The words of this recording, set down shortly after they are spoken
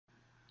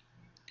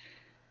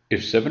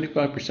If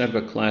 75% of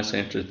a class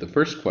answered the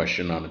first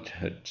question on a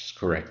test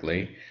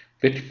correctly,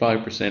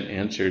 55%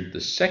 answered the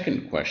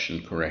second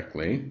question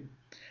correctly,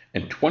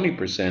 and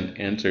 20%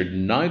 answered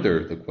neither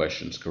of the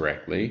questions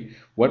correctly,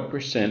 what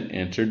percent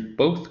answered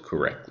both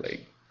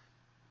correctly?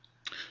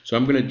 So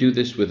I'm going to do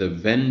this with a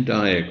Venn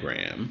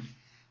diagram.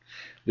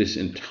 This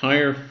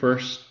entire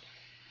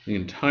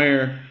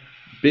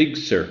big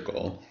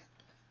circle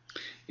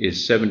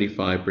is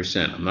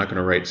 75%. I'm not going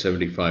to write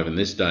 75 in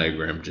this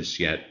diagram just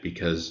yet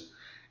because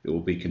it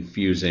will be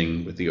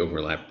confusing with the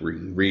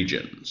overlapping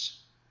regions.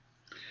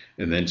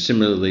 And then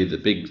similarly, the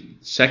big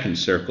second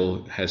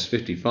circle has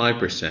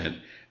 55%.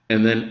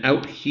 And then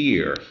out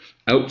here,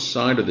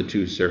 outside of the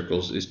two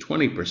circles, is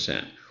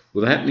 20%.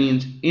 Well, that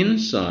means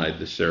inside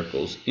the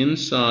circles,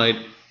 inside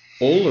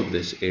all of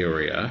this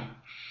area,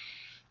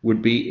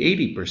 would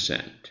be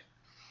 80%.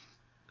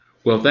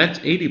 Well, if that's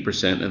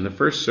 80% and the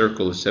first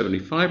circle is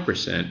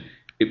 75%,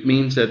 it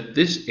means that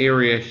this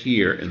area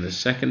here in the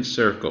second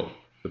circle,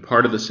 the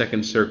part of the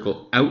second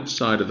circle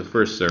outside of the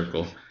first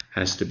circle,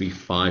 has to be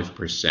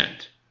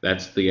 5%.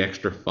 That's the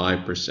extra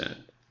 5%.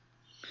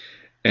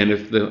 And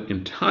if the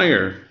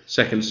entire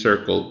second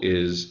circle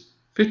is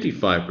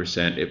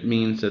 55%, it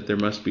means that there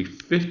must be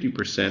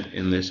 50%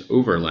 in this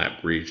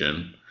overlap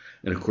region.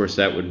 And of course,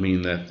 that would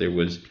mean that there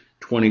was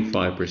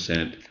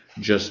 25%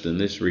 just in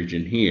this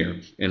region here.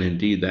 And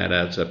indeed, that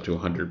adds up to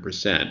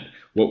 100%.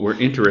 What we're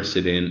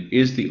interested in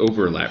is the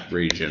overlap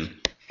region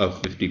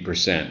of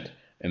 50%.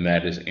 And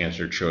that is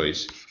answer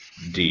choice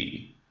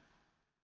D.